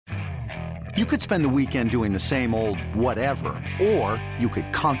You could spend the weekend doing the same old whatever, or you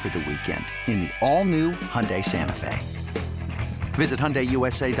could conquer the weekend in the all-new Hyundai Santa Fe. Visit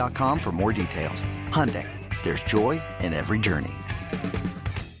HyundaiUSA.com for more details. Hyundai, there's joy in every journey.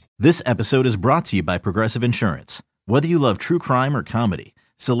 This episode is brought to you by Progressive Insurance. Whether you love true crime or comedy,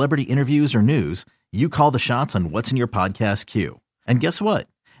 celebrity interviews or news, you call the shots on what's in your podcast queue. And guess what?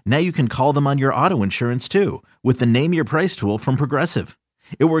 Now you can call them on your auto insurance too with the Name Your Price tool from Progressive.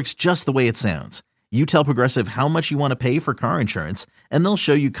 It works just the way it sounds. You tell Progressive how much you want to pay for car insurance, and they'll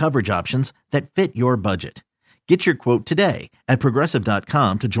show you coverage options that fit your budget. Get your quote today at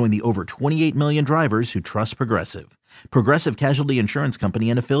Progressive.com to join the over 28 million drivers who trust Progressive. Progressive Casualty Insurance Company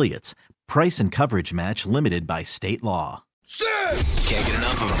and Affiliates. Price and coverage match limited by state law. Can't get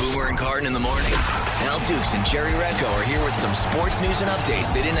enough of Boomer and Carton in the morning. Al Dukes and Jerry Recco are here with some sports news and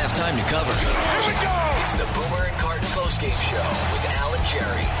updates they didn't have time to cover. Here we go! It's the Boomer and Carton postgame show with Al and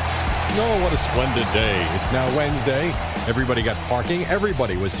Jerry. Oh, what a splendid day. It's now Wednesday. Everybody got parking.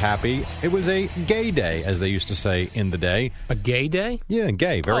 Everybody was happy. It was a gay day, as they used to say in the day. A gay day? Yeah,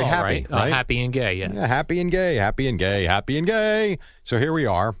 gay. Very happy. Right? Happy and gay, yes. Yeah, happy and gay, happy and gay, happy and gay. So here we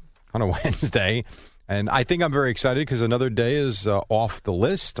are on a Wednesday. And I think I'm very excited because another day is off the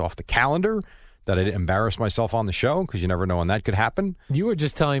list, off the calendar, that I didn't embarrass myself on the show because you never know when that could happen. You were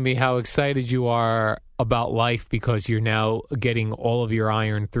just telling me how excited you are about life because you're now getting all of your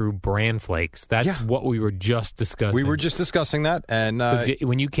iron through bran flakes. That's what we were just discussing. We were just discussing that. And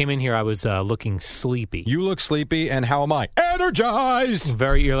when you came in here, I was looking sleepy. You look sleepy, and how am I? Energized!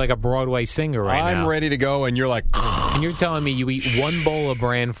 You're like a Broadway singer right now. I'm ready to go, and you're like... And you're telling me you eat one bowl of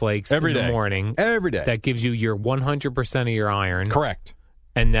bran flakes every in day. The morning. Every day. That gives you your 100% of your iron. Correct.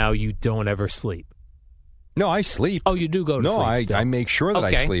 And now you don't ever sleep. No, I sleep. Oh, you do go to sleep. No, I make sure that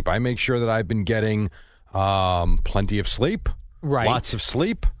I sleep. I make sure that I've been getting plenty of sleep, right? Lots of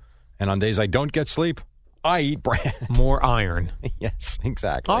sleep. And on days I don't get sleep, I eat bran. More iron. Yes,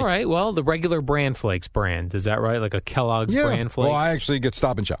 exactly. All right. Well, the regular Bran Flakes brand. Is that right? Like a Kellogg's Bran Flakes? Well, I actually get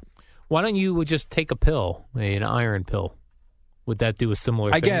Stop and Shop. Why don't you just take a pill, an iron pill? Would that do a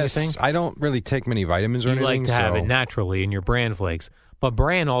similar thing, I guess. you think? I don't really take many vitamins or anything. You like to have it naturally in your Bran Flakes. But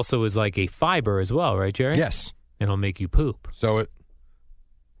bran also is like a fiber as well, right, Jerry? Yes. And it'll make you poop. So it...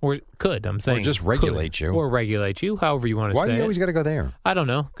 Or could, I'm saying. Or just regulate you. Or regulate you, however you want to say it. Why do you always got to go there? I don't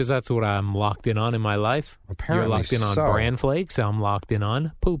know, because that's what I'm locked in on in my life. Apparently You're locked in on Bran Flakes. I'm locked in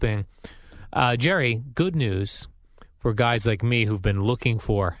on pooping. Jerry, good news for guys like me who've been looking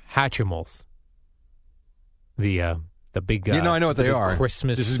for Hatchimals. The big, I know what they are.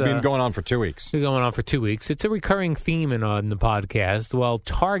 Christmas. This has been going on for 2 weeks. It's been going on for 2 weeks. It's a recurring theme in the podcast. Well,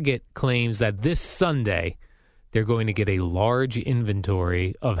 Target claims that this Sunday they're going to get a large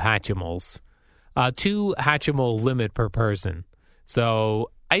inventory of Hatchimals. 2 Hatchimal limit per person.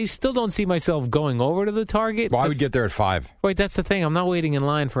 So I still don't see myself going over to the Target. Well, I would get there at 5. Wait, that's the thing. I'm not waiting in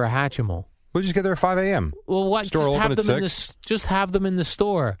line for a Hatchimal. We'll just get there at 5 a.m. Well, what? Store will open at 6. Just have them in the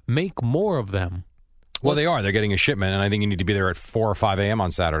store. Make more of them. Well, they are. They're getting a shipment, and I think you need to be there at 4 or 5 a.m. on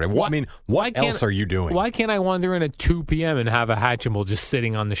Saturday. What else are you doing? Why can't I wander in at 2 p.m. and have a Hatchimal just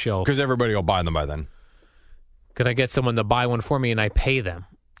sitting on the shelf? Because everybody will buy them by then. Could I get someone to buy one for me and I pay them?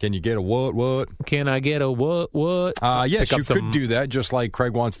 Can you get a what? Can I get a what? Yes, you could do that, just like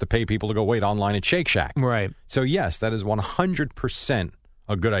Craig wants to pay people to go wait online at Shake Shack. Right. So, yes, that is 100%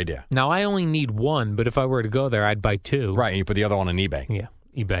 a good idea. Now, I only need one, but if I were to go there, I'd buy 2. Right, and you put the other one on eBay. Yeah.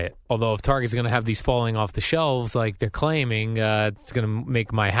 eBay it. Although if Target's going to have these falling off the shelves like they're claiming, it's going to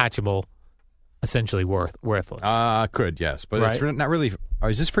make my Hatchimal essentially worthless. Could, yes. But right? It's not really...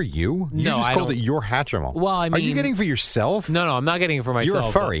 is this for you? You no, just called it your Hatchimal. Well, I mean... Are you getting it for yourself? No, I'm not getting it for myself. You're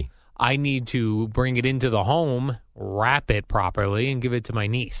a furry. I need to bring it into the home, wrap it properly, and give it to my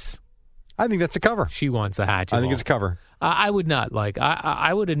niece. I think that's a cover. She wants a Hatchimal. I think it's a cover. I would not like...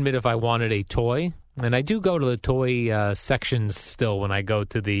 I would admit if I wanted a toy... And I do go to the toy sections still when I go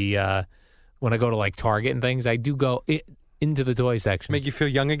to like Target and things. I do go into the toy section. Make you feel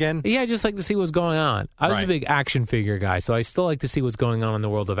young again? Yeah, I just like to see what's going on. I was a big action figure guy, so I still like to see what's going on in the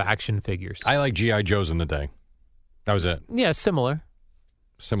world of action figures. I like G.I. Joes in the day. That was it. Yeah, similar.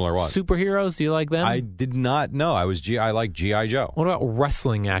 Similar what? Superheroes, do you like them? I did not know. I like G.I. Joe. What about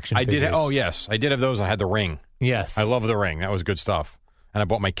wrestling action figures? Oh, yes. I did have those. I had the ring. Yes. I love the ring. That was good stuff. And I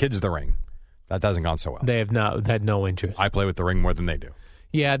bought my kids the ring. That hasn't gone so well. They have had no interest. I play with the ring more than they do.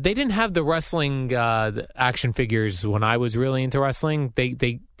 Yeah, they didn't have the wrestling action figures when I was really into wrestling.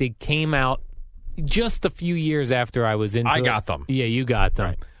 They came out just a few years after I was into it. I got them. Yeah, you got them.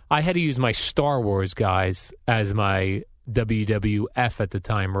 Right. I had to use my Star Wars guys as my WWF at the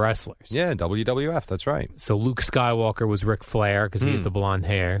time wrestlers. Yeah, WWF. That's right. So Luke Skywalker was Ric Flair because he had the blonde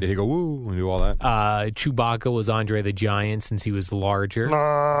hair. Did he go woo and do all that? Chewbacca was Andre the Giant since he was larger.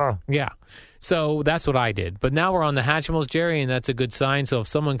 Yeah. So that's what I did. But now we're on the Hatchimals, Jerry, and that's a good sign. So if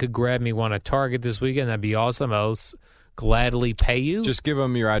someone could grab me one at Target this weekend, that'd be awesome. I'll gladly pay you. Just give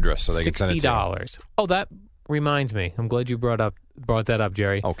them your address so they can send it to you. $60. Oh, that reminds me. I'm glad you brought that up,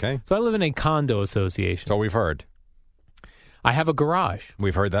 Jerry. Okay. So I live in a condo association. So we've heard. I have a garage.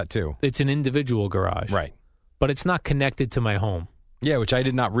 We've heard that too. It's an individual garage. Right. But it's not connected to my home. Yeah, which I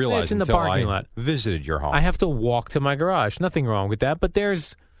did not realize It's in the until parking I lot. visited your home. I have to walk to my garage. Nothing wrong with that. But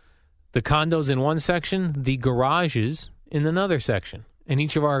there's the condos in one section, the garages in another section. And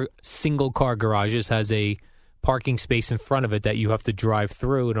each of our single-car garages has a parking space in front of it that you have to drive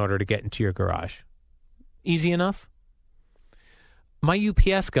through in order to get into your garage. Easy enough? My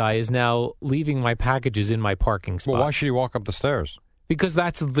UPS guy is now leaving my packages in my parking spot. Well, why should he walk up the stairs? Because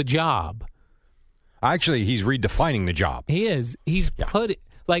that's the job. Actually, he's redefining the job. He is. He's put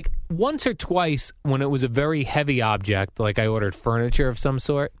like once or twice when it was a very heavy object, like I ordered furniture of some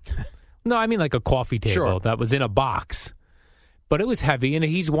sort. No, I mean like a coffee table that was in a box. But it was heavy, and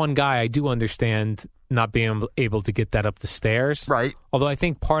he's one guy. I do understand not being able to get that up the stairs. Right. Although I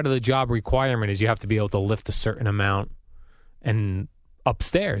think part of the job requirement is you have to be able to lift a certain amount and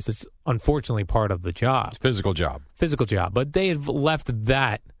upstairs. It's unfortunately part of the job. It's a physical job. Physical job. But they have left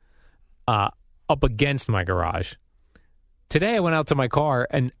that up against my garage. Today I went out to my car,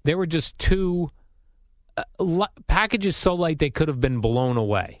 and there were just two packages so light they could have been blown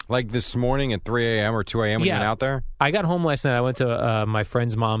away. Like this morning at 3 a.m. or 2 a.m. when you went out there? I got home last night. I went to my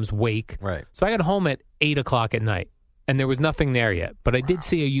friend's mom's wake. Right. So I got home at 8 o'clock at night, and there was nothing there yet. But I did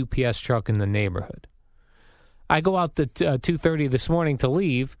see a UPS truck in the neighborhood. I go out at 2:30 this morning to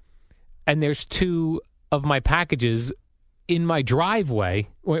leave, and there's two of my packages in my driveway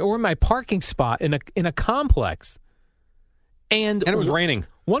or in my parking spot in a complex. And it was raining.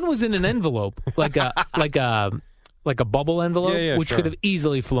 One was in an envelope, like a bubble envelope, which could have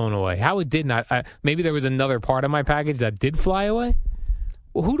easily flown away. How it did not? Maybe there was another part of my package that did fly away.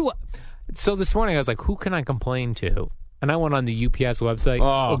 Well, So this morning I was like, who can I complain to? And I went on the UPS website.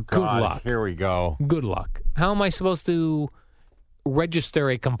 Oh, good luck. Here we go. Good luck. How am I supposed to register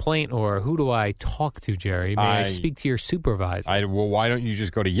a complaint, or who do I talk to, Jerry? May I speak to your supervisor? Well, why don't you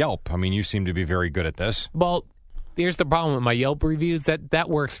just go to Yelp? I mean, you seem to be very good at this. Well, here's the problem with my Yelp reviews. That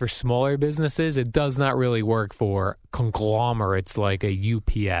works for smaller businesses. It does not really work for conglomerates like a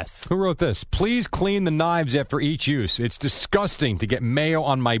UPS. Who wrote this? Please clean the knives after each use. It's disgusting to get mayo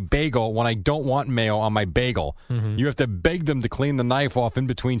on my bagel when I don't want mayo on my bagel. Mm-hmm. You have to beg them to clean the knife off in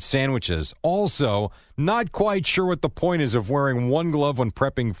between sandwiches. Also, not quite sure what the point is of wearing one glove when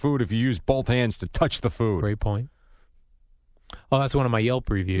prepping food if you use both hands to touch the food. Great point. Oh, that's one of my Yelp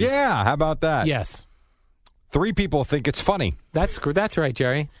reviews. Yeah, how about that? Yes. 3 people think it's funny. That's right,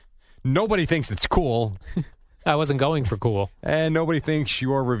 Jerry. Nobody thinks it's cool. I wasn't going for cool. And nobody thinks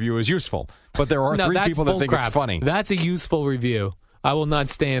your review is useful. But there are 3 people that think it's funny. That's a useful review. I will not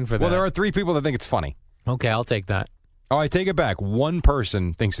stand for that. Well, there are 3 people that think it's funny. Okay, I'll take that. Oh, I take it back. 1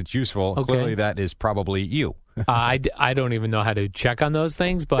 person thinks it's useful. Okay. Clearly, that is probably you. I don't even know how to check on those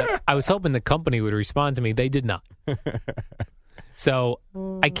things, but I was hoping the company would respond to me. They did not. So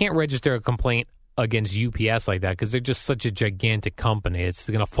I can't register a complaint against UPS like that because they're just such a gigantic company. It's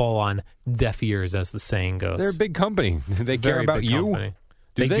going to fall on deaf ears, as the saying goes. They're a big company. They care about you? Company.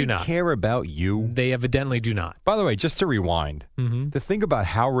 Do they do not care about you? They evidently do not. By the way, just to rewind, to think about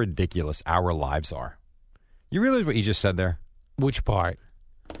how ridiculous our lives are. You realize what you just said there? Which part?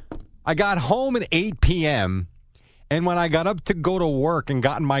 I got home at 8 p.m., and when I got up to go to work and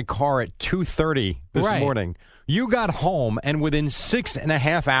got in my car at 2:30 this morning, you got home, and within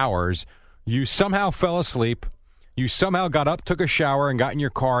 6.5 hours, you somehow fell asleep, you somehow got up, took a shower, and got in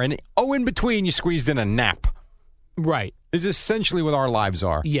your car, and in between, you squeezed in a nap. Right. Is essentially what our lives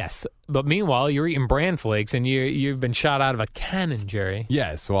are. Yes. But meanwhile, you're eating bran flakes, and you've been shot out of a cannon, Jerry.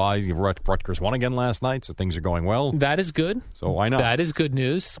 Yes. Well, Rutgers won again last night, so things are going well. That is good. So why not? That is good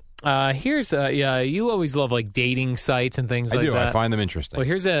news. Here's you always love like dating sites and things like that. I do. I find them interesting. Well,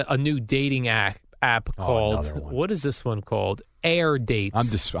 here's a new dating app called, what is this one called? Air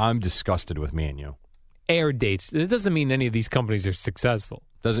Dates. I'm disgusted with me and you. Air Dates. It doesn't mean any of these companies are successful.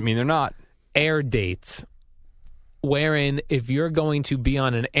 Doesn't mean they're not. Air Dates, wherein if you're going to be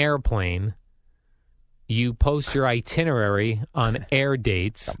on an airplane, you post your itinerary on Air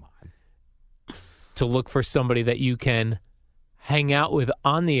Dates to look for somebody that you can hang out with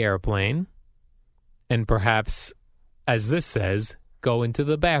on the airplane and perhaps, as this says, go into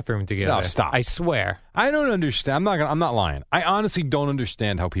the bathroom together. No, stop. I swear. I don't understand. I'm not lying. I honestly don't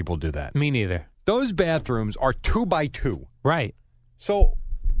understand how people do that. Me neither. Those bathrooms are 2 by 2. Right. So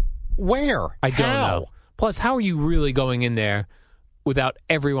where? I don't How? know. Plus, how are you really going in there without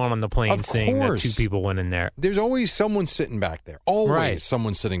everyone on the plane Of seeing that course. 2 people went in there? There's always someone sitting back there. Always Right.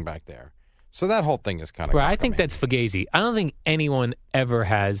 someone sitting back there. So that whole thing is kind of Right. I think that's Fugazi. I don't think anyone ever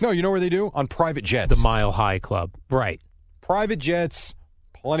has No, you know where they do? On private jets. the Mile High Club. Right. Private jets,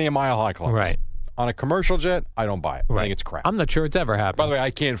 plenty of Mile High clubs. Right. On a commercial jet, I don't buy it. I Right. think it's crap. I'm not sure it's ever happened. By the way, I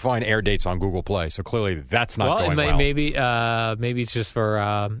can't find air dates on Google Play, so clearly that's not going well. maybe it's just for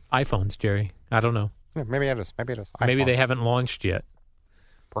iPhones, Jerry. I don't know. Yeah, maybe it is. Maybe Maybe they haven't launched yet.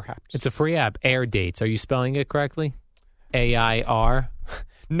 Perhaps. It's a free app, Air Dates. Are you spelling it correctly? AIR.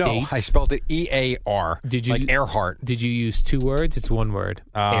 No, Dates? I spelled it EAR. Did you like Earhart? Did you use 2 words? It's 1 word.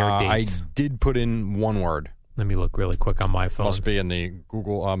 Air I Dates. did put in 1 word. Let me look really quick on my phone. Must be in the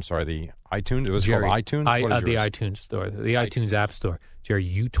Google. I'm sorry, the iTunes. It was Jerry, called iTunes. What is the yours? iTunes store, the iTunes App Store. Jerry,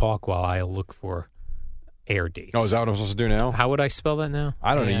 you talk while I look for Air Dates. Oh, is that what I'm supposed to do now? How would I spell that now?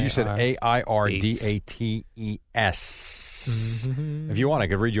 I don't know. You said Dates. AIRDATES. Mm-hmm. If you want, I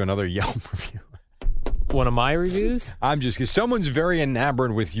could read you another Yelp review. One of my reviews? I'm just because someone's very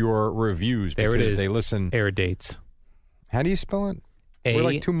enamored with your reviews There it because is. they listen. Air Dates. How do you spell it? We're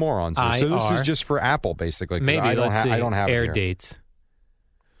like 2 morons here. So this is just for Apple, basically. 'cause Maybe, I don't, let's see. I don't have Air it here. Dates.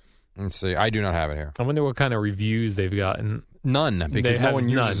 Let's see. I do not have it here. I wonder what kind of reviews they've gotten. None, because They no have one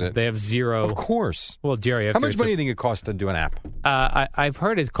uses none. it. They have 0. Of course. Well, Jerry, How much money do you think it costs to do an app? I've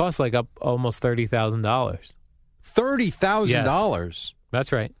heard it costs like up almost $30,000. $30,000.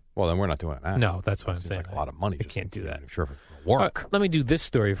 That's right. Well, then we're not doing that. No, that's what I'm Seems saying. like a lot of money. You just can't to do that. Sure, if it All work. right, let me do this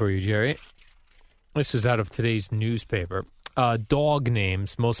story for you, Jerry. This was out of today's newspaper. Dog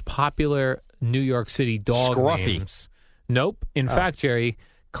names, most popular New York City dog Scruffy. names. Nope. In fact, Jerry,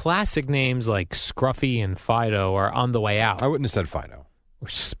 classic names like Scruffy and Fido are on the way out. I wouldn't have said Fido. Or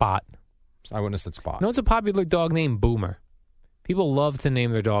Spot. I wouldn't have said Spot. No, it's a popular dog name, Boomer. People love to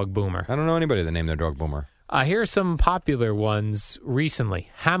name their dog Boomer. I don't know anybody that named their dog Boomer. Here are some popular ones recently.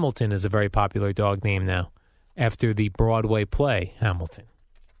 Hamilton is a very popular dog name now, after the Broadway play Hamilton.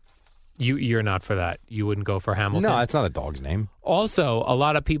 You're not for that. You wouldn't go for Hamilton? No, it's not a dog's name. Also, a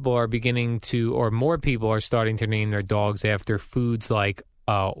lot of people are beginning to, or more people are starting to name their dogs after foods like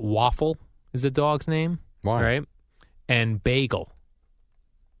Waffle is a dog's name. Why? Right? And Bagel.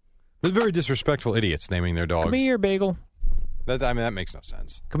 They're very disrespectful idiots naming their dogs. Come here, Bagel. That makes no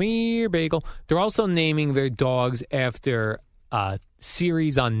sense. Come here, Bagel. They're also naming their dogs after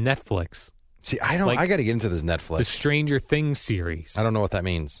series on Netflix. See, I don't. Like I got to get into this Netflix. The Stranger Things series. I don't know what that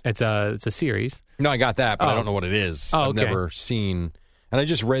means. It's a series. No, I got that, but I Oh. don't know what it is. Oh, I've okay. never seen. And I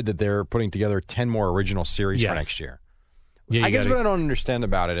just read that they're putting together 10 more original series for Yes. next year. Yeah, I guess what I don't understand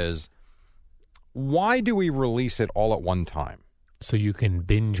about it is why do we release it all at one time? so you can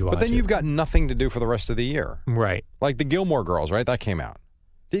binge watch. But then it. you've got nothing to do for the rest of the year. right. Like the Gilmore Girls, right? That came out.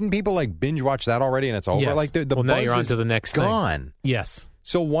 Didn't people like binge watch that already and it's over? Yes. Like the Well, now buzz you're on is to the next thing. gone. Yes,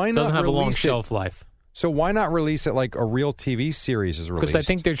 So why it not doesn't have a long release shelf life So why not release it like a real TV series is released? because I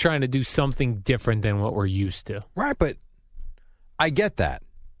think they're trying to do something different than what we're used to. right, but I get that.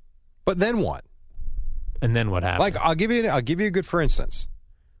 But then what? And then what happens? Like I'll give you a good for instance.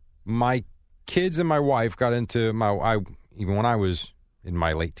 My kids and my wife got into even when I was in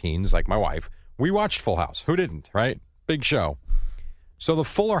my late teens, like my wife, we watched Full House. Who didn't, right? Big show. So the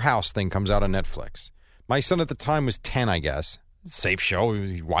Fuller House thing comes out on Netflix. My son at the time was 10, I guess. Safe show.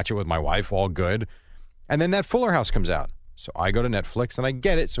 You watch it with my wife, all good. And then that Fuller House comes out. So I go to Netflix and I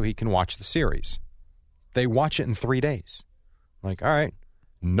get it so he can watch the series. They watch it in 3 days. I'm like, all right,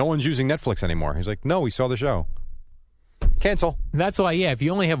 no one's using Netflix anymore. He's like, no, we saw the show. Cancel. And that's why, yeah, if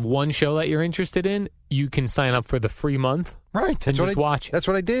you only have one show that you're interested in, you can sign up for the free month. Right. That's And what just I, watch it. That's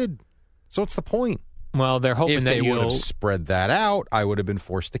what I did. So what's the point? Well, they're hoping If that they would you'll. have spread that out, I would have been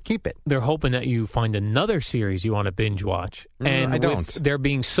forced to keep it. They're hoping that you find another series you want to binge watch. And I with don't. there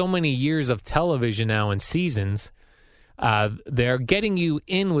being so many years of television now and seasons, they're getting you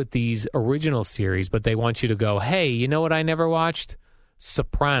in with these original series, but they want you to go, hey, you know what I never watched?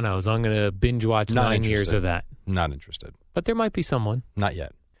 Sopranos. I'm going to binge watch Not 9 years interested. of that. Not interested. But there might be someone. Not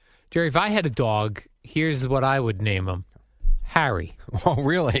yet. Jerry, if I had a dog, here's what I would name him. Harry. Oh,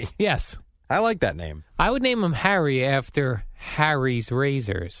 really? Yes. I like that name. I would name him Harry after Harry's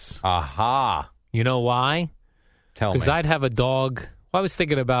Razors. Aha. You know why? Tell me. Because I'd have a dog. Well, I was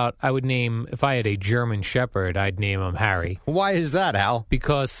thinking about, I would name, if I had a German Shepherd, I'd name him Harry. Why is that, Al?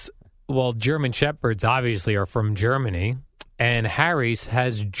 Because, well, German Shepherds obviously are from Germany, and Harry's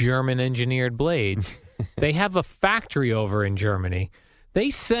has German engineered blades. They have a factory over in Germany. They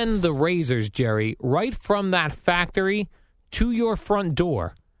send the razors, Jerry, right from that factory to your front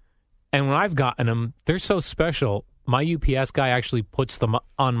door. And when I've gotten them, they're so special. My UPS guy actually puts them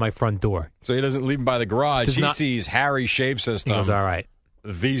on my front door. So he doesn't leave them by the garage. He sees Harry's shave system. He goes, all right.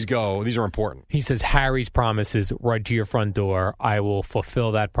 These are important. He says, Harry's promises right to your front door. I will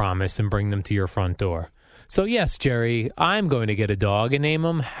fulfill that promise and bring them to your front door. So, yes, Jerry, I'm going to get a dog and name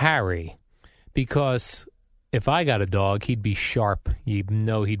him Harry. Because if I got a dog, he'd be sharp. You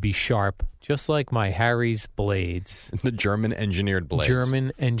know he'd be sharp, just like my Harry's blades. The German-engineered blades.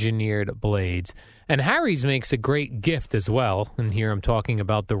 German-engineered blades. And Harry's makes a great gift as well. And here I'm talking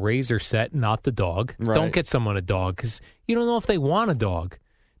about the razor set, not the dog. Right. Don't get someone a dog because you don't know if they want a dog.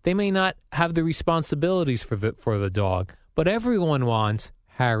 They may not have the responsibilities for the dog. But everyone wants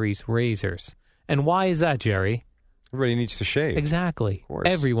Harry's razors. And why is that, Jerry? Everybody needs to shave. Exactly. Of course.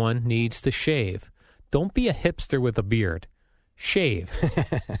 Everyone needs to shave. Don't be a hipster with a beard. Shave.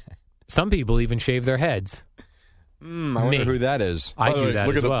 Some people even shave their heads. I wonder who that is. I do that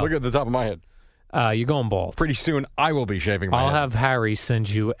as well. Look at the top of my head. You're going bald. Pretty soon, I will be shaving my head. I'll have Harry send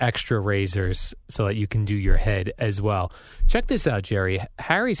you extra razors so that you can do your head as well. Check this out, Jerry.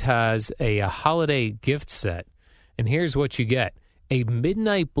 Harry's has a holiday gift set, and here's what you get. A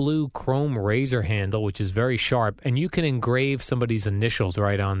midnight blue chrome razor handle, which is very sharp, and you can engrave somebody's initials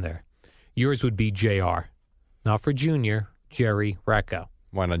right on there. Yours would be JR. Not for Junior, Jerry Recco.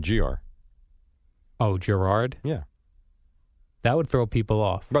 Why not GR? Oh, Gerard? Yeah. That would throw people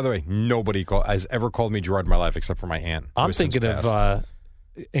off. By the way, nobody has ever called me Gerard in my life except for my aunt. I'm thinking of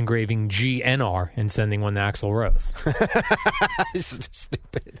engraving GNR and sending one to Axl Rose. This is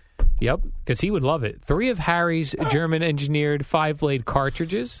stupid. Yep, because he would love it. 3 of Harry's German-engineered 5-blade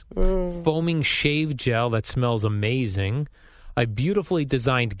cartridges, foaming shave gel that smells amazing, a beautifully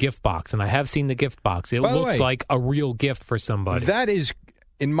designed gift box, and I have seen the gift box. It looks like a real gift for somebody. That is,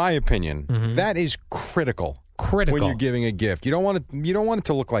 in my opinion, that is critical. Critical. When you're giving a gift. You don't want it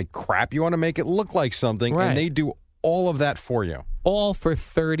to look like crap. You want to make it look like something, right. And they do all of that for you. All for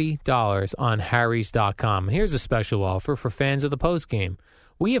 $30 on Harrys.com. Here's a special offer for fans of the postgame.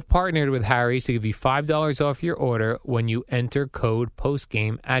 We have partnered with Harry's to give you $5 off your order when you enter code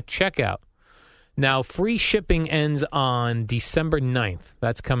postgame at checkout. Now, free shipping ends on December 9th.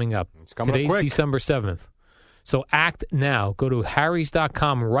 That's coming up. It's coming Today's up quick. December 7th. So act now. Go to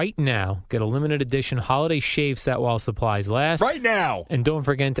Harrys.com right now. Get a limited edition holiday shave set while supplies last. Right now. And don't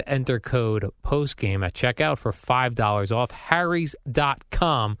forget to enter code postgame at checkout for $5 off.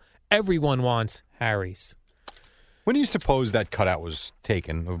 Harrys.com. Everyone wants Harry's. When do you suppose that cutout was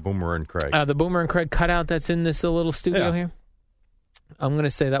taken of Boomer and Craig? The Boomer and Craig cutout that's in this little studio here? I'm going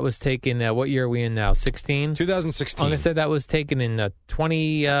to say that was taken, what year are we in now, 16? 2016. I'm going to say that was taken in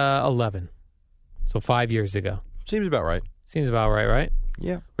 2011, so 5 years ago. Seems about right. Seems about right?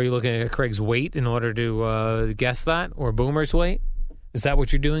 Yeah. Are you looking at Craig's weight in order to guess that, or Boomer's weight? Is that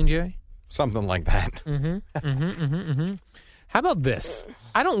what you're doing, Jay? Something like that. How about this?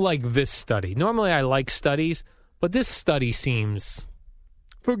 I don't like this study. Normally I like studies, but this study seems...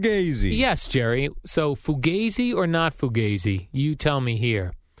 Fugazi. Yes, Jerry. So Fugazi or not Fugazi? You tell me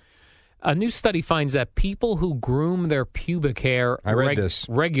here. A new study finds that people who groom their pubic hair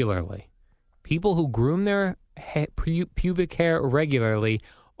regularly, people who groom their pubic hair regularly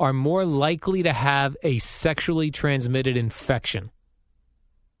are more likely to have a sexually transmitted infection.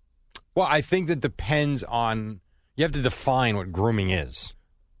 Well, I think that depends on... You have to define what grooming is.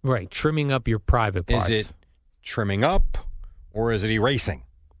 Right. Trimming up your private parts. Is it trimming up or is it erasing?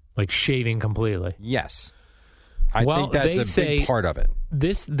 Like shaving completely. Yes. I think that's a big part of it.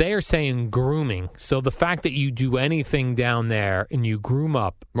 They're saying grooming. So the fact that you do anything down there and you groom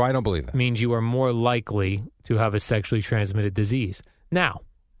up, well, I don't believe that, means you are more likely to have a sexually transmitted disease. Now,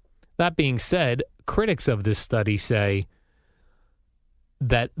 that being said, critics of this study say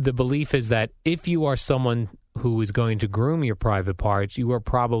that the belief is that if you are someone who is going to groom your private parts, you are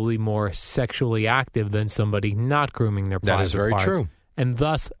probably more sexually active than somebody not grooming their private parts. That is very true. And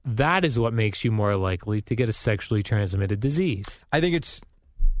thus, that is what makes you more likely to get a sexually transmitted disease. I think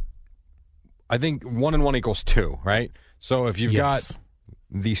 1 and 1 equals 2, right? So if you've got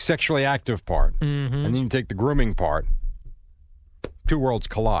the sexually active part, and then you take the grooming part, 2 worlds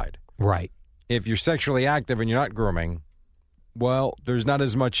collide. Right. If you're sexually active and you're not grooming, well, there's not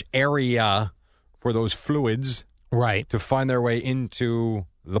as much area for those fluids to find their way into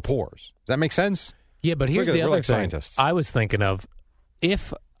the pores. Does that make sense? Yeah, but here's the other thing scientists. I was thinking of.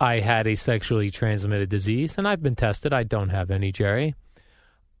 If I had a sexually transmitted disease, and I've been tested, I don't have any, Jerry,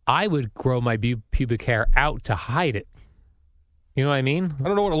 I would grow my pubic hair out to hide it. You know what I mean? I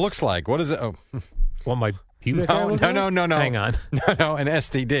don't know what it looks like. What is it? Oh. What, my pubic hair looks like? No. Hang on. No, an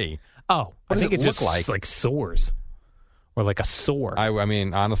STD. Oh, What I think does it it look just like sores or like a sore. I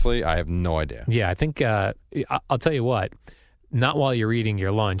mean, honestly, I have no idea. Yeah, I think I'll tell you what. Not while you're eating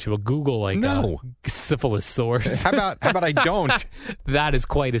your lunch. We'll Google syphilis sores. How about I don't? That is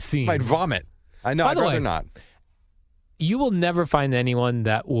quite a scene. I'd vomit. I know. By I'd the rather way, not. You will never find anyone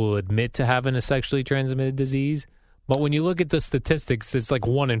that will admit to having a sexually transmitted disease. But when you look at the statistics, it's like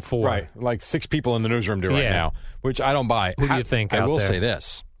 1 in 4. Right, like 6 people in the newsroom do right Yeah. now, which I don't buy. Who do you think I out will there? say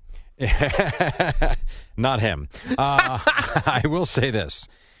this. Not him. I will say this.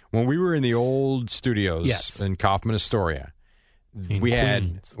 When we were in the old studios Yes. in Kaufman Astoria, In we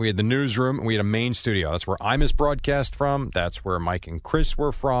had Queens. the newsroom, and we had a main studio. That's where Imus broadcast from. That's where Mike and Chris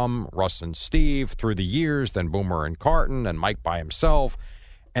were from, Russ and Steve through the years, then Boomer and Carton, and Mike by himself.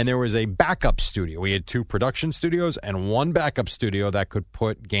 And there was a backup studio. We had 2 production studios and 1 backup studio that could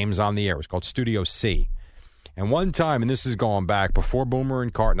put games on the air. It was called Studio C. And one time, and this is going back before Boomer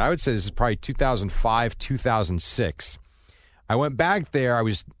and Carton, I would say this is probably 2005, 2006. I went back there. I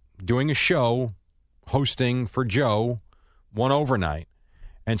was doing a show, hosting for Joe, one overnight.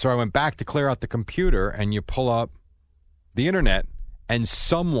 And so I went back to clear out the computer, and you pull up the internet, and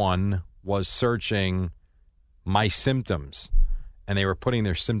someone was searching my symptoms, and they were putting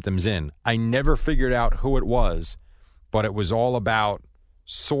their symptoms in. I never figured out who it was, but it was all about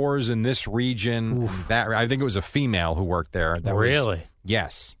sores in this region. That I think it was a female who worked there. That was- Really?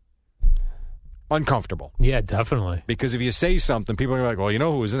 yes. Uncomfortable. Yeah, definitely. Because if you say something, people are like, well, you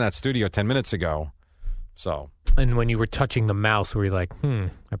know who was in that studio 10 minutes ago? So And when you were touching the mouse, were you like, I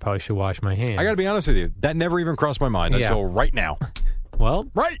probably should wash my hands? I got to be honest with you. That never even crossed my mind Yeah. until right now. Well,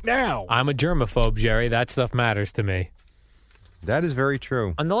 Right now. I'm a germaphobe, Jerry. That stuff matters to me. That is very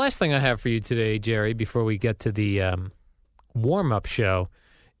true. And the last thing I have for you today, Jerry, before we get to the warm-up show,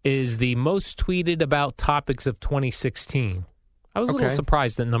 is the most tweeted about topics of 2016. I was a little Okay.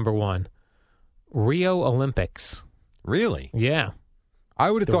 surprised at number 1. Rio Olympics. Really? Yeah. I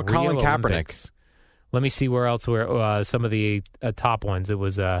would have the thought Colin Rio Kaepernick. Olympics. Let me see where else were some of the top ones. It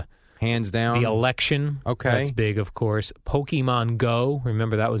was Hands down. the election. Okay. That's big, of course. Pokemon Go.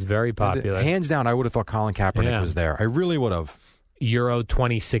 Remember, that was very popular. Hands down, I would have thought Colin Kaepernick Yeah. was there. I really would have. Euro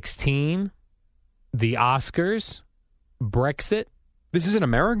 2016. The Oscars. Brexit. This is in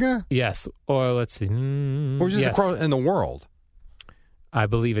America? Yes. Or let's see. Or is this Yes. across in the world? I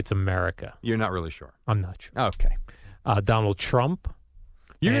believe it's America. You're not really sure. I'm not sure. Okay. Donald Trump.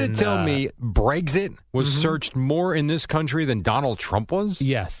 You're going And, to tell me Brexit was searched more in this country than Donald Trump was?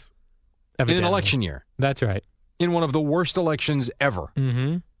 Yes. In an Evidently. election year. That's right. In one of the worst elections ever.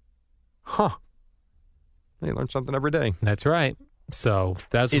 Mm-hmm. Huh. You learn something every day. That's right. So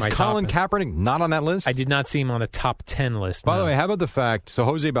that's Is my Colin top. Kaepernick not on that list? I did not see him on a top 10 list. By no. the way, how about the fact, so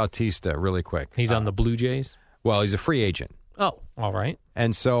Jose Bautista, really quick. He's on the Blue Jays. Well, he's a free agent. Oh, all right.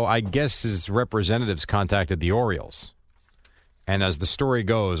 And so I guess his representatives contacted the Orioles. And as the story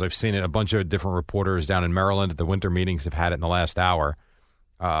goes, I've seen it, a bunch of different reporters down in Maryland at the winter meetings have had it in the last hour.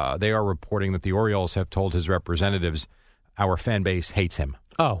 They are reporting that the Orioles have told his representatives, our fan base hates him.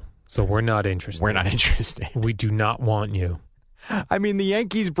 Oh, so we're not interested. We're not interested. We do not want you. I mean, the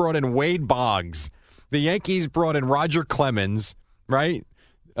Yankees brought in Wade Boggs. The Yankees brought in Roger Clemens, right?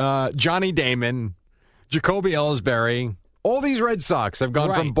 Johnny Damon, Jacoby Ellsbury. All these Red Sox have gone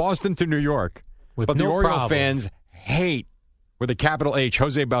from Right. Boston to New York. With but the no Oriole problem. fans hate, with a capital H,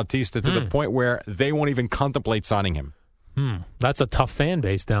 Jose Bautista to the point where they won't even contemplate signing him. That's a tough fan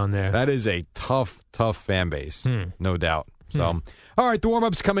base down there. That is a tough, tough fan base, no doubt. So, all right, the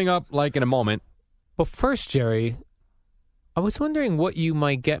warm-up's coming up like in a moment. But first, Jerry, I was wondering what you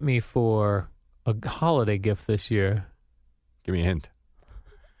might get me for a holiday gift this year. Give me a hint.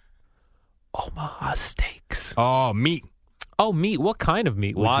 Omaha Steaks. Oh, meat. Oh, meat. What kind of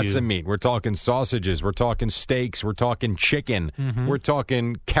meat would Lots you? of meat. We're talking sausages. We're talking steaks. We're talking chicken. We're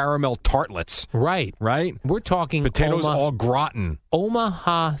talking caramel tartlets, Right. right? We're talking Potatoes au gratin.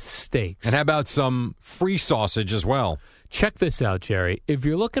 Omaha Steaks. And how about some free sausage as well? Check this out, Jerry. If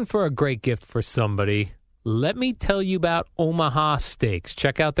you're looking for a great gift for somebody, let me tell you about Omaha Steaks.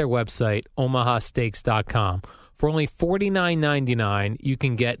 Check out their website, omahasteaks.com. For only $49.99, you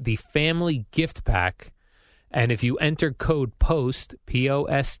can get the family gift pack. And if you enter code POST,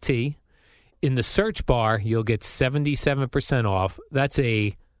 P-O-S-T, in the search bar, you'll get 77% off. That's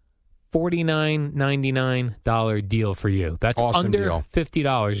a $49.99 deal for you. That's Awesome under deal.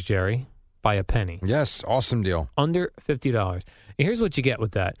 $50, Jerry, by a penny. Yes, awesome deal. Under $50. And here's what you get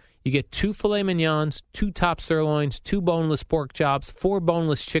with that. You get 2 filet mignons, 2 top sirloins, 2 boneless pork chops, 4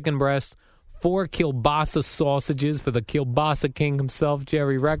 boneless chicken breasts, 4 kielbasa sausages for the kielbasa king himself,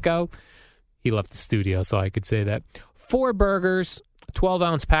 Jerry Recco. He left the studio, so I could say that. 4 burgers, a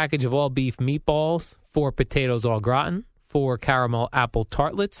 12-ounce package of all-beef meatballs, 4 potatoes au gratin, 4 caramel apple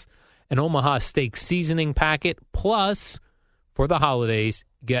tartlets, an Omaha steak seasoning packet, plus, for the holidays,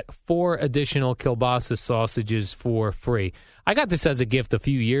 get 4 additional kielbasa sausages for free. I got this as a gift a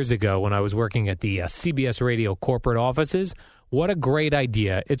few years ago when I was working at the CBS Radio corporate offices. What a great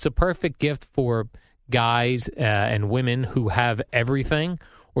idea. It's a perfect gift for guys and women who have everything,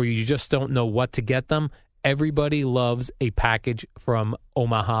 or you just don't know what to get them. Everybody loves a package from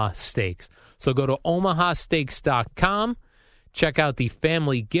Omaha Steaks. So go to omahasteaks.com, check out the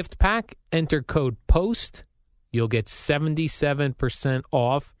family gift pack, enter code POST. You'll get 77%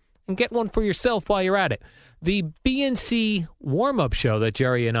 off, and get one for yourself while you're at it. The BNC warm-up show that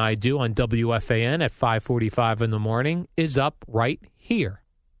Jerry and I do on WFAN at 5:45 in the morning is up right here.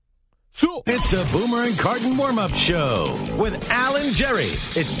 So it's the Boomer and Carton warm-up show with Al and Jerry.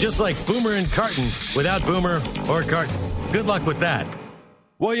 It's just like Boomer and Carton without Boomer or Carton. Good luck with that.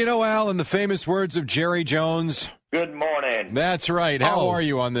 Well, you know, Al, in the famous words of Jerry Jones, good morning. That's right. How are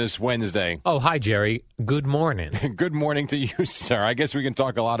you on this Wednesday? Oh, hi, Jerry. Good morning. Good morning to you, sir. I guess we can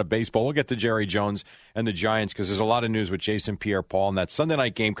talk a lot of baseball. We'll get to Jerry Jones and the Giants because there's a lot of news with Jason Pierre-Paul and that Sunday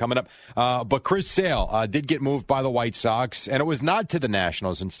night game coming up. But Chris Sale did get moved by the White Sox, and it was not to the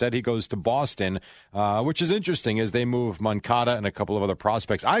Nationals. Instead, he goes to Boston, which is interesting as they move Moncada and a couple of other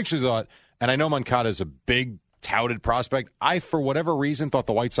prospects. I actually thought, and I know Moncada is a big touted prospect. I, for whatever reason, thought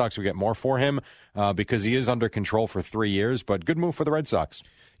the White Sox would get more for him because he is under control for 3 years, but good move for the Red Sox.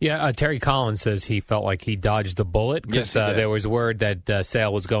 Yeah, Terry Collins says he felt like he dodged the bullet because there was word that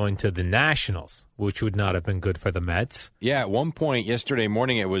Sale was going to the Nationals, which would not have been good for the Mets. Yeah, at one point yesterday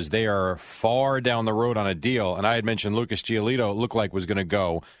morning, it was they are far down the road on a deal, and I had mentioned Lucas Giolito looked like was going to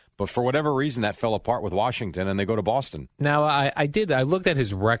go. But for whatever reason, that fell apart with Washington, and they go to Boston. Now, I looked at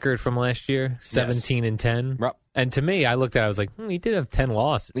his record from last year, 17-10. Right. And to me, I looked at it, I was like, he did have 10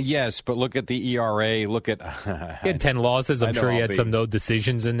 losses. Yes, but look at the ERA. Look at... he had 10 losses. I'm sure he had some no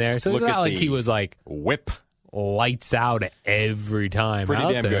decisions in there. So it's not like he was like... whip. Lights out every time. Pretty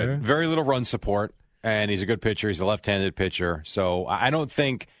out damn there. good. Very little run support, and he's a good pitcher. He's a left-handed pitcher. So I don't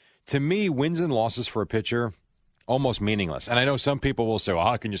think... To me, wins and losses for a pitcher... almost meaningless. And I know some people will say, well,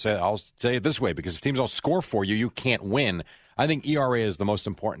 how can you say that? I'll say it this way, because if teams all score for you, you can't win. I think ERA is the most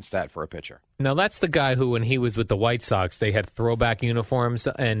important stat for a pitcher. Now, that's the guy who, when he was with the White Sox, they had throwback uniforms,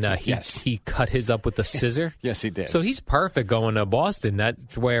 and he cut his up with the scissor. Yes, he did. So he's perfect going to Boston.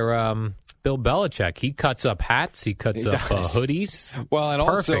 That's where Bill Belichick, he cuts up hats, he cuts up hoodies. Well, and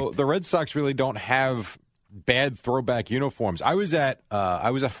perfect. Also, the Red Sox really don't have bad throwback uniforms. I was at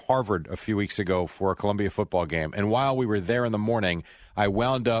Harvard a few weeks ago for a Columbia football game, and while we were there in the morning, I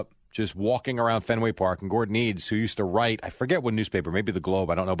wound up just walking around Fenway Park, and Gordon Eads, who used to write, I forget what newspaper, maybe the Globe,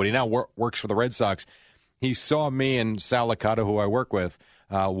 I don't know, but he now works for the Red Sox. He saw me and Sal Licata, who I work with,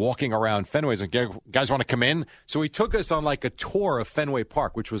 walking around Fenway. He's like, guys want to come in? So he took us on like a tour of Fenway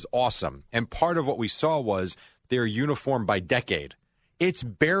Park, which was awesome. And part of what we saw was their uniform by decade. It's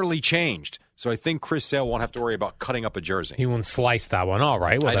barely changed. So I think Chris Sale won't have to worry about cutting up a jersey. He won't slice that one. All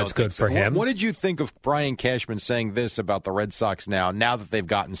right. Well, that's good for him. What did you think of Brian Cashman saying this about the Red Sox now that they've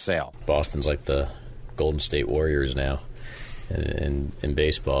gotten Sale? Boston's like the Golden State Warriors now. In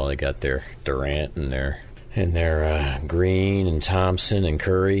baseball, they got their Durant and their Green and Thompson and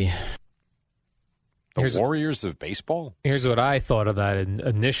Curry. The Warriors of baseball? Here's what I thought of that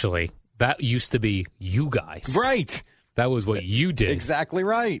initially. That used to be you guys. Right. That was what you did. Exactly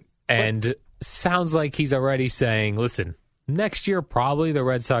right. And sounds like he's already saying, listen, next year probably the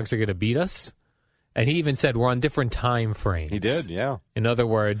Red Sox are going to beat us. And he even said we're on different time frames. He did, yeah. In other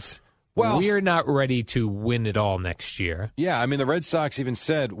words, we're not ready to win it all next year. Yeah, I mean, the Red Sox even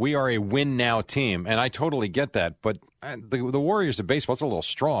said we are a win-now team, and I totally get that. But the Warriors of baseball, it's a little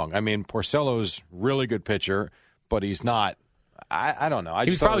strong. I mean, Porcello's really good pitcher, but he's not. I don't know. He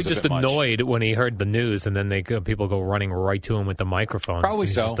was probably just annoyed when he heard the news, and then people go running right to him with the microphones. Probably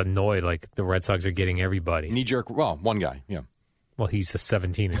He's just annoyed, like the Red Sox are getting everybody. Knee-jerk, one guy, yeah. Well, he's a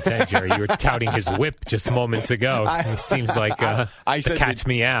 17-10, Jerry. You were touting his whip just moments ago. He seems like the cat's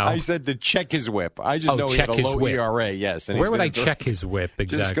meow. I said to check his whip. I just know he had a low ERA, yes. And where would I check his whip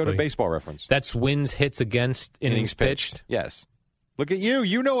exactly? Just go to Baseball Reference. That's wins, hits against, innings pitched? Yes. Look at you.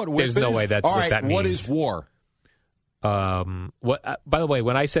 You know what whip is. There's no way that's what that means. What is WAR? What? By the way,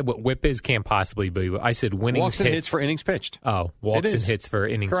 when I said what whip is, can't possibly be. I said winnings, walks and hits for innings pitched. Oh, walks and hits for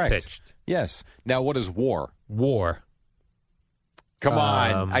innings pitched. Yes. Now, what is WAR? WAR. Come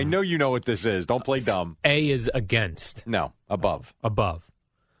on. I know you know what this is. Don't play dumb. A is against. No, above. Above.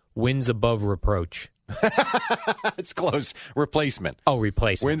 Wins above reproach. It's close. Replacement. Oh,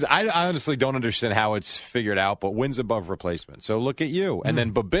 replacement. Wins. I honestly don't understand how it's figured out, but wins above replacement. So look at you. And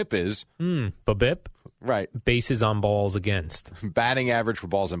then BABIP is BABIP. right. Bases on balls against. Batting average for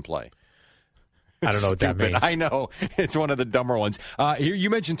balls in play. I don't know what that Stupid. means. I know. It's one of the dumber ones. Here, you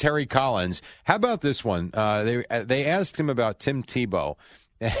mentioned Terry Collins. How about this one? They asked him about Tim Tebow,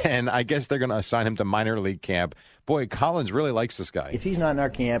 and I guess they're going to assign him to minor league camp. Boy, Collins really likes this guy. If he's not in our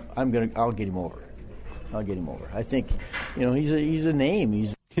camp, I'll get him over. I'll get him over. I think, he's a name.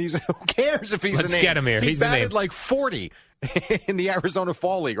 Who cares if he's Let's a name? get him here. He He's a batted name. like 40 in the Arizona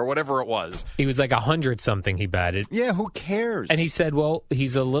Fall League or whatever it was. He was like 100-something he batted. Yeah, who cares? And he said, well,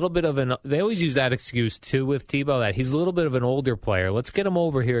 he's a little bit of they always use that excuse, too, with Tebow, that he's a little bit of an older player. Let's get him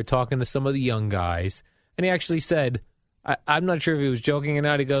over here talking to some of the young guys. And he actually said, I'm not sure if he was joking or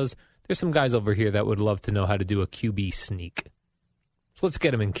not. He goes, there's some guys over here that would love to know how to do a QB sneak. So let's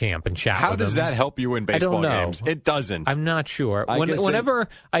get him in camp and chat How with does him. that help you in baseball I don't know. games? It doesn't. I'm not sure. I guess Whenever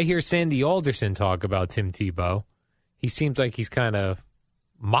I hear Sandy Alderson talk about Tim Tebow, he seems like he's kind of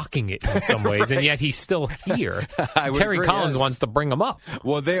mocking it in some ways, and yet he's still here. Terry agree, Collins yes. wants to bring him up.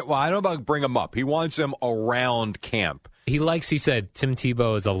 Well, I don't know about bring him up. He wants him around camp. He said, Tim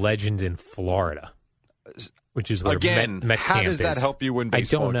Tebow is a legend in Florida, which is where Again, Met how camp does that is. help you win I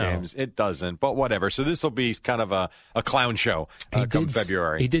baseball don't know. games? It doesn't, but whatever. So this will be kind of a clown show come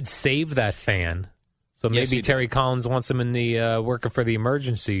February. He did save that fan, so Yes, maybe he Terry did. Collins wants him in the working for the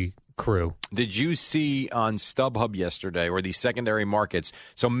emergency crew. Did you see on StubHub yesterday, or the secondary markets?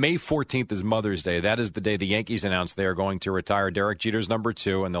 So May 14th is Mother's Day. That is the day the Yankees announced they are going to retire Derek Jeter's number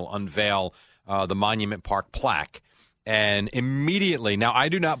 2, and they'll unveil the Monument Park plaque. And immediately, now I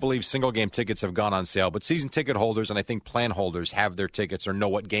do not believe single-game tickets have gone on sale, but season ticket holders and I think plan holders have their tickets or know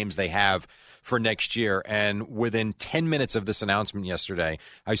what games they have for next year. And within 10 minutes of this announcement yesterday,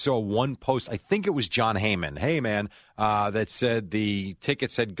 I saw one post, I think it was John Heyman, that said the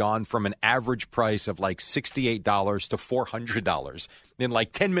tickets had gone from an average price of like $68 to $400 in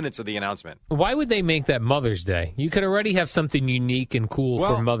like 10 minutes of the announcement. Why would they make that Mother's Day? You could already have something unique and cool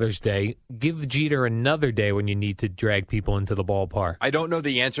Well- for Mother's Day. Give Jeter another day when you need to drag people into the ballpark. I don't know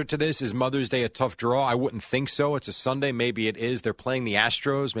the answer to this. Is Mother's Day a tough draw? I wouldn't think so. It's a Sunday. Maybe it is. They're playing the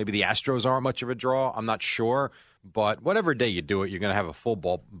Astros. Maybe the Astros aren't much of a draw. I'm not sure. But whatever day you do it, you're going to have a full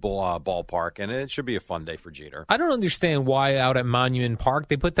ballpark, and it should be a fun day for Jeter. I don't understand why out at Monument Park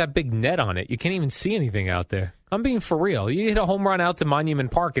they put that big net on it. You can't even see anything out there. I'm being for real. You hit a home run out to Monument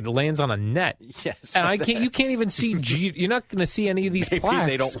Park, it lands on a net. Yes. And you can't even see Jeter. You're not going to see any of these Maybe plaques.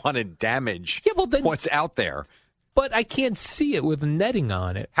 they don't want to damage Yeah, well, then- what's out there. But I can't see it with netting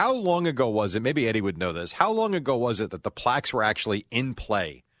on it. How long ago was it? Maybe Eddie would know this. How long ago was it that the plaques were actually in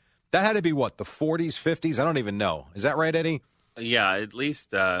play? That had to be, what, the 40s, 50s? I don't even know. Is that right, Eddie? Yeah, at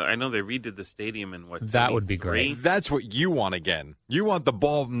least I know they redid the stadium in That would be 73? great. That's what you want again. You want the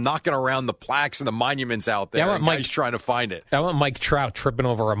ball knocking around the plaques and the monuments out there. Yeah, I want and Mike- guys trying to find it. I want Mike Trout tripping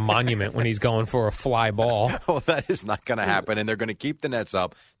over a monument when he's going for a fly ball. Well, that is not going to happen, and they're going to keep the nets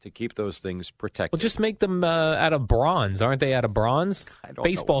up to keep those things protected. Well, just make them out of bronze. Aren't they out of bronze? I don't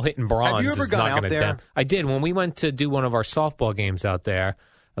Baseball know. hitting bronze. Have you ever is gone not out gonna there? I did. When we went to do one of our softball games out there,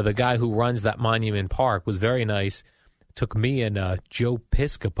 the guy who runs that Monument Park was very nice. Took me and Joe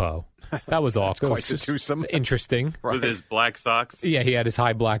Piscopo. That was awesome. quite It was just twosome. interesting. With his black socks. Yeah, he had his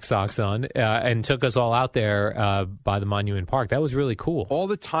high black socks on and took us all out there by the Monument Park. That was really cool. All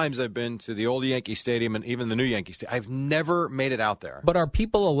the times I've been to the old Yankee Stadium and even the new Yankee Stadium, I've never made it out there. But are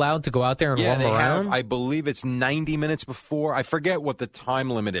people allowed to go out there and Yeah, roam they around? have. I believe it's 90 minutes before. I forget what the time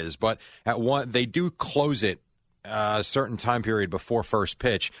limit is, but they do close it a certain time period before first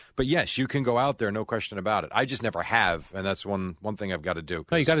pitch. But yes, you can go out there, no question about it. I just never have, and that's one thing I've got to do.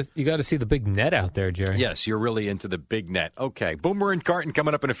 No, you got to see the big net out there, Jerry. Yes, you're really into the big net. Okay, Boomer and Carton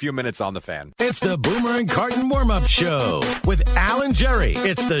coming up in a few minutes on the Fan. It's the Boomer and Carton warm-up show with Al and Jerry.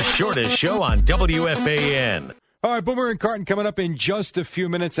 It's the shortest show on WFAN. All right, Boomer and Carton coming up in just a few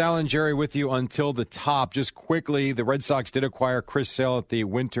minutes. Alan Jerry with you until the top. Just quickly, the Red Sox did acquire Chris Sale at the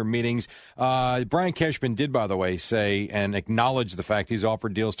winter meetings. Brian Cashman did, by the way, say and acknowledge the fact he's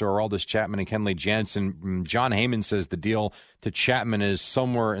offered deals to Aroldis Chapman and Kenley Jansen. John Heyman says the deal to Chapman is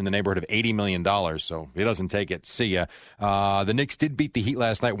somewhere in the neighborhood of $80 million, so if he doesn't take it, see ya. The Knicks did beat the Heat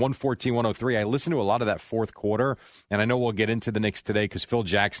last night, 114-103. I listened to a lot of that fourth quarter, and I know we'll get into the Knicks today because Phil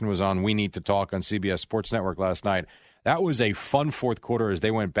Jackson was on We Need to Talk on CBS Sports Network last night. That was a fun fourth quarter as they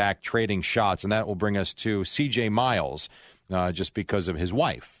went back trading shots, and that will bring us to C.J. Miles, just because of his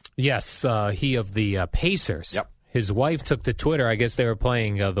wife. Yes, he of the Pacers. Yep. His wife took to Twitter. I guess they were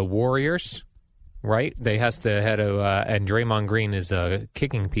playing the Warriors, right? They and Draymond Green is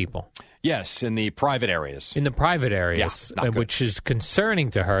kicking people. Yes, in the private areas. In the private areas, Yeah, not good. which is concerning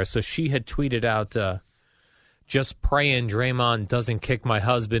to her. So she had tweeted out, just praying Draymond doesn't kick my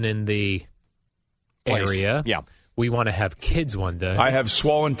husband in the Place. area. Yeah. We want to have kids one day. I have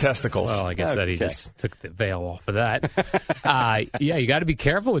swollen testicles. Well, I guess that he Okay. just took the veil off of that. Yeah, you got to be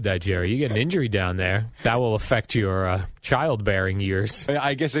careful with that, Jerry. You get an injury down there, that will affect your childbearing years.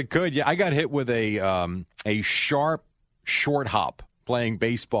 I guess it could. Yeah, I got hit with a sharp short hop playing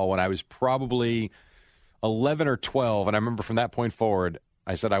baseball when I was probably 11 or 12, and I remember from that point forward,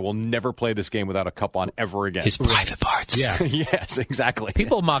 I said I will never play this game without a cup on ever again. His private parts. Yeah. Yes, exactly.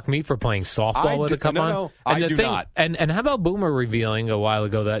 People mock me for playing softball I with do- a cup no, on. no, and I the do thing, not. And how about Boomer revealing a while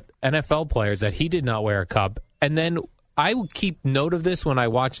ago that NFL players that he did not wear a cup, and then I would keep note of this when I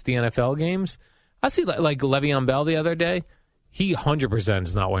watch the NFL games. I see like Le'Veon Bell the other day. He 100%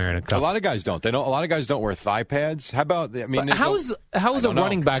 is not wearing a cup. A lot of guys don't. A lot of guys don't wear thigh pads. How about? I mean, But how's I a don't know.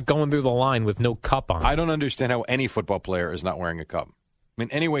 running back going through the line with no cup on? I don't understand how any football player is not wearing a cup. I mean,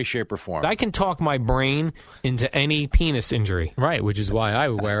 any way, shape, or form. I can talk my brain into any penis injury, right? Which is why I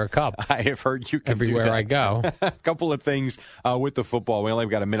would wear a cup I have heard you can everywhere do that. I go. A couple of things with the football. We only have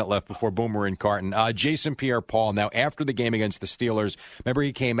got a minute left before Boomer and Carton. Jason Pierre-Paul, now after the game against the Steelers, remember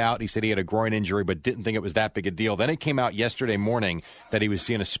he came out, he said he had a groin injury but didn't think it was that big a deal. Then it came out yesterday morning that he was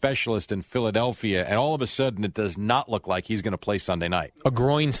seeing a specialist in Philadelphia, and all of a sudden it does not look like he's going to play Sunday night. A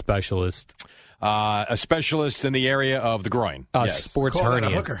groin specialist. A specialist in the area of the groin. Yes. Sports Call that a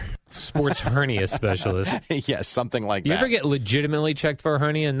hernia. hooker. Sports hernia specialist. Yes, something like You that. ever get legitimately checked for a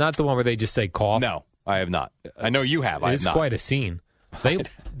hernia? Not the one where they just say cough. No, I have not. I know you have. I have It's not. quite a scene.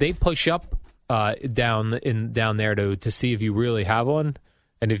 They push up down there to see if you really have one,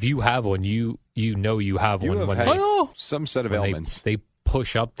 and if you have one, you know you have You one. have When had some set of ailments. they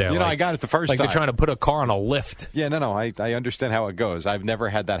push up there. You know, like- I got it the first like time. they're trying to put a car on a lift. Yeah, no, I understand how it goes. I've never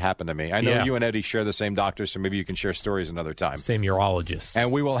had that happen to me. I know Yeah. you and Eddie share the same doctor, so maybe you can share stories another time. Same urologist. And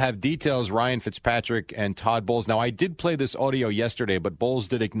we will have details, Ryan Fitzpatrick and Todd Bowles. Now, I did play this audio yesterday, but Bowles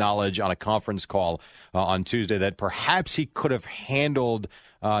did acknowledge on a conference call on Tuesday that perhaps he could have handled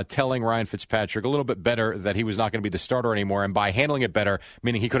telling Ryan Fitzpatrick a little bit better that he was not going to be the starter anymore. And by handling it better,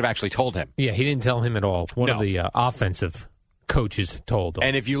 meaning he could have actually told him. Yeah, he didn't tell him at all. One of No. the offensive coaches told him.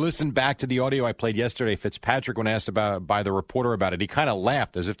 And if you listen back to the audio I played yesterday, Fitzpatrick, when asked by the reporter about it, he kind of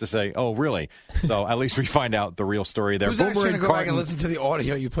laughed as if to say, "Oh, really?" So at least we find out the real story there. Who's actually going to go back Carton- and listen to the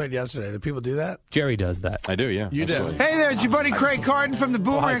audio you played yesterday? Do people do that? Jerry does that. I do, yeah. You absolutely. do. Hey there, it's your buddy Craig Carton from the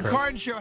Boomer and Carton Show.